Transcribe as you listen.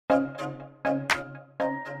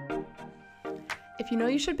If you know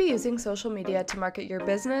you should be using social media to market your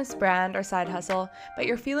business, brand, or side hustle, but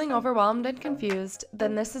you're feeling overwhelmed and confused,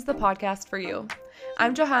 then this is the podcast for you.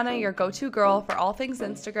 I'm Johanna, your go-to girl for all things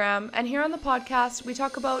Instagram, and here on the podcast, we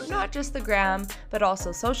talk about not just the gram, but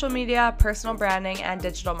also social media, personal branding, and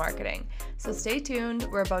digital marketing. So stay tuned,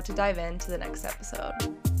 we're about to dive into the next episode.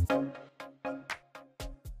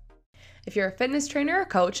 If you're a fitness trainer or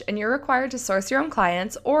coach and you're required to source your own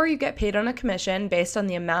clients, or you get paid on a commission based on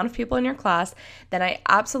the amount of people in your class, then I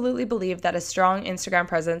absolutely believe that a strong Instagram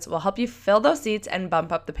presence will help you fill those seats and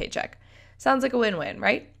bump up the paycheck. Sounds like a win-win,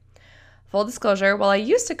 right? Full disclosure, while I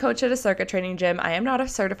used to coach at a circuit training gym, I am not a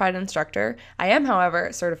certified instructor. I am,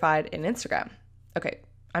 however, certified in Instagram. Okay,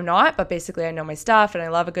 I'm not, but basically I know my stuff and I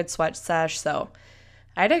love a good sweat sesh, so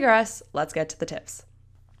I digress. Let's get to the tips.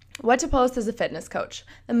 What to post as a fitness coach.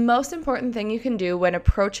 The most important thing you can do when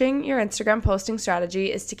approaching your Instagram posting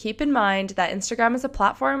strategy is to keep in mind that Instagram is a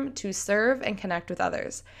platform to serve and connect with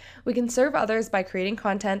others. We can serve others by creating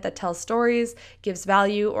content that tells stories, gives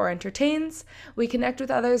value, or entertains. We connect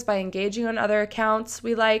with others by engaging on other accounts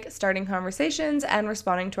we like, starting conversations, and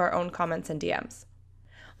responding to our own comments and DMs.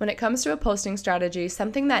 When it comes to a posting strategy,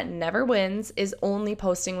 something that never wins is only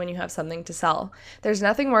posting when you have something to sell. There's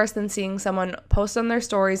nothing worse than seeing someone post on their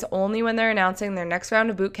stories only when they're announcing their next round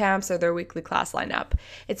of boot camps or their weekly class lineup.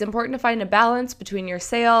 It's important to find a balance between your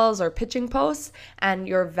sales or pitching posts and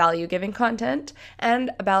your value-giving content, and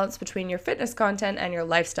a balance between your fitness content and your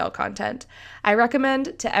lifestyle content. I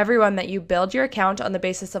recommend to everyone that you build your account on the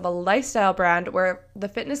basis of a lifestyle brand where the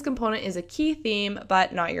fitness component is a key theme,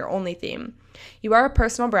 but not your only theme. You are a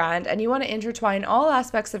personal brand and you want to intertwine all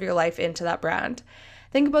aspects of your life into that brand.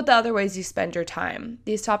 Think about the other ways you spend your time.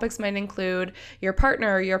 These topics might include your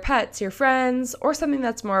partner, your pets, your friends, or something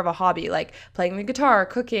that's more of a hobby like playing the guitar,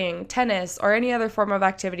 cooking, tennis, or any other form of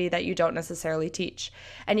activity that you don't necessarily teach.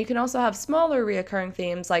 And you can also have smaller reoccurring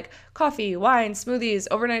themes like coffee, wine, smoothies,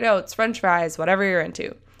 overnight oats, french fries, whatever you're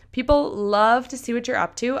into. People love to see what you're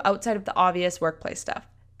up to outside of the obvious workplace stuff.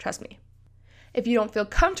 Trust me. If you don't feel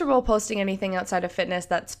comfortable posting anything outside of fitness,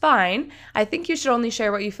 that's fine. I think you should only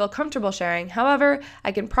share what you feel comfortable sharing. However,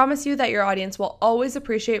 I can promise you that your audience will always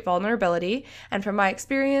appreciate vulnerability, and from my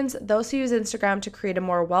experience, those who use Instagram to create a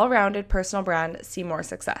more well-rounded personal brand see more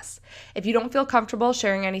success. If you don't feel comfortable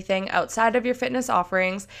sharing anything outside of your fitness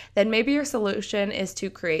offerings, then maybe your solution is to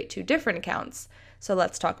create 2 different accounts. So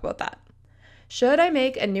let's talk about that. Should I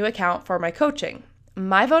make a new account for my coaching?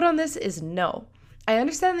 My vote on this is no. I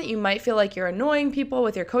understand that you might feel like you're annoying people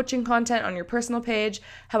with your coaching content on your personal page.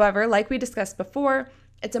 However, like we discussed before,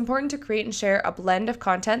 it's important to create and share a blend of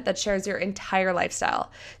content that shares your entire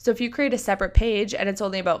lifestyle. So if you create a separate page and it's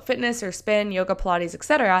only about fitness or spin, yoga, Pilates,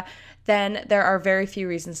 etc., then there are very few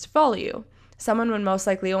reasons to follow you. Someone would most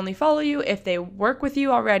likely only follow you if they work with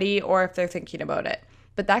you already or if they're thinking about it.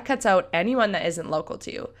 But that cuts out anyone that isn't local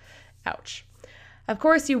to you. Ouch. Of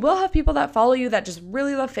course, you will have people that follow you that just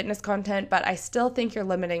really love fitness content, but I still think you're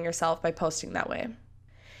limiting yourself by posting that way.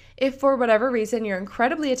 If for whatever reason you're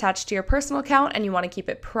incredibly attached to your personal account and you want to keep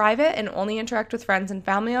it private and only interact with friends and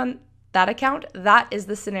family on that account, that is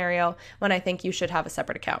the scenario when I think you should have a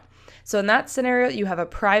separate account. So in that scenario, you have a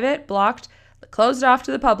private, blocked, closed off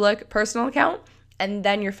to the public personal account, and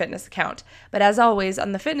then your fitness account. But as always,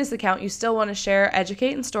 on the fitness account, you still want to share,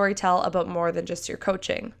 educate, and storytell about more than just your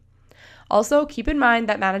coaching. Also, keep in mind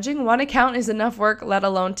that managing one account is enough work, let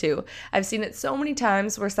alone 2. I've seen it so many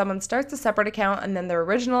times where someone starts a separate account and then their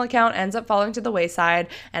original account ends up falling to the wayside,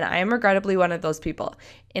 and I am regrettably one of those people.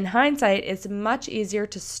 In hindsight, it's much easier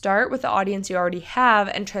to start with the audience you already have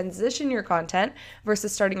and transition your content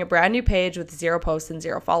versus starting a brand new page with 0 posts and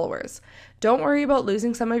 0 followers. Don't worry about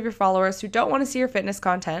losing some of your followers who don't want to see your fitness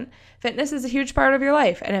content. Fitness is a huge part of your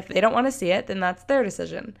life, and if they don't want to see it, then that's their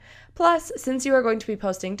decision. Plus, since you are going to be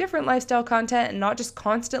posting different lifestyle content and not just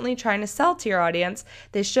constantly trying to sell to your audience,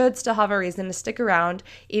 they should still have a reason to stick around,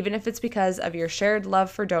 even if it's because of your shared love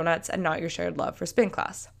for donuts and not your shared love for spin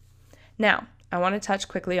class. Now, I want to touch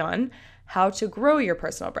quickly on how to grow your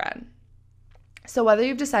personal brand. So whether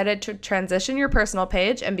you've decided to transition your personal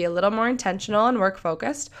page and be a little more intentional and work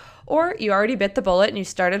focused, or you already bit the bullet and you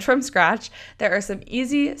started from scratch, there are some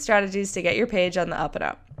easy strategies to get your page on the up and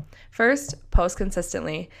up. First, post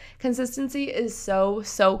consistently. Consistency is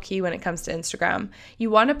so key when it comes to Instagram. You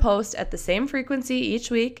want to post at the same frequency each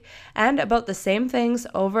week and about the same things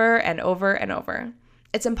over and over and over.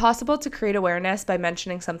 It's impossible to create awareness by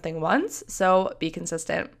mentioning something once, so be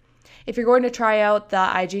consistent. If you're going to try out the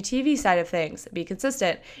IGTV side of things, be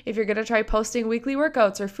consistent. If you're going to try posting weekly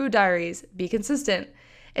workouts or food diaries, be consistent.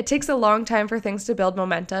 It takes a long time for things to build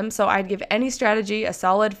momentum, so I'd give any strategy a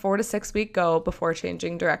solid 4 to 6 week go before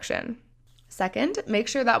changing direction. Second, make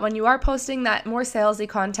sure that when you are posting that more salesy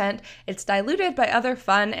content, it's diluted by other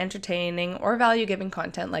fun, entertaining, or value-giving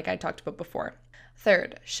content like I talked about before.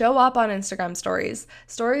 Third, show up on Instagram stories.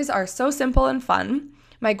 Stories are so simple and fun.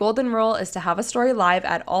 My golden rule is to have a story live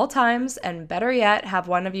at all times, and better yet, have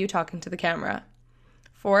one of you talking to the camera.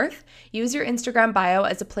 Fourth, use your Instagram bio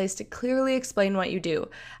as a place to clearly explain what you do.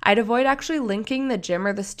 I'd avoid actually linking the gym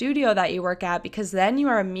or the studio that you work at, because then you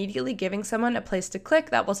are immediately giving someone a place to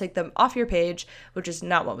click that will take them off your page, which is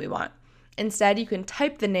not what we want. Instead, you can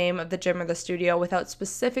type the name of the gym or the studio without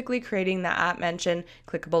specifically creating the @mentioned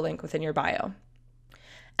clickable link within your bio.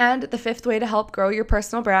 And the fifth way to help grow your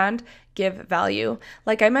personal brand, give value.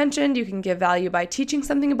 Like I mentioned, you can give value by teaching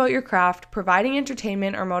something about your craft, providing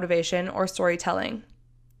entertainment or motivation, or storytelling.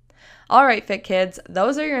 All right, Fit Kids,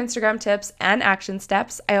 those are your Instagram tips and action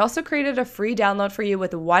steps. I also created a free download for you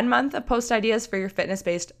with 1 month of post ideas for your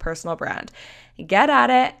fitness-based personal brand. Get at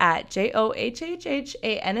it at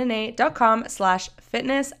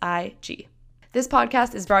johhhana.com/fitnessig. This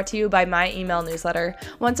podcast is brought to you by my email newsletter.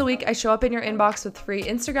 Once a week, I show up in your inbox with free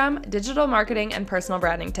Instagram, digital marketing, and personal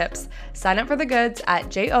branding tips. Sign up for the goods at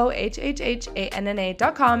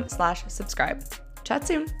johhhana.com/subscribe. Chat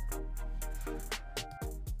soon.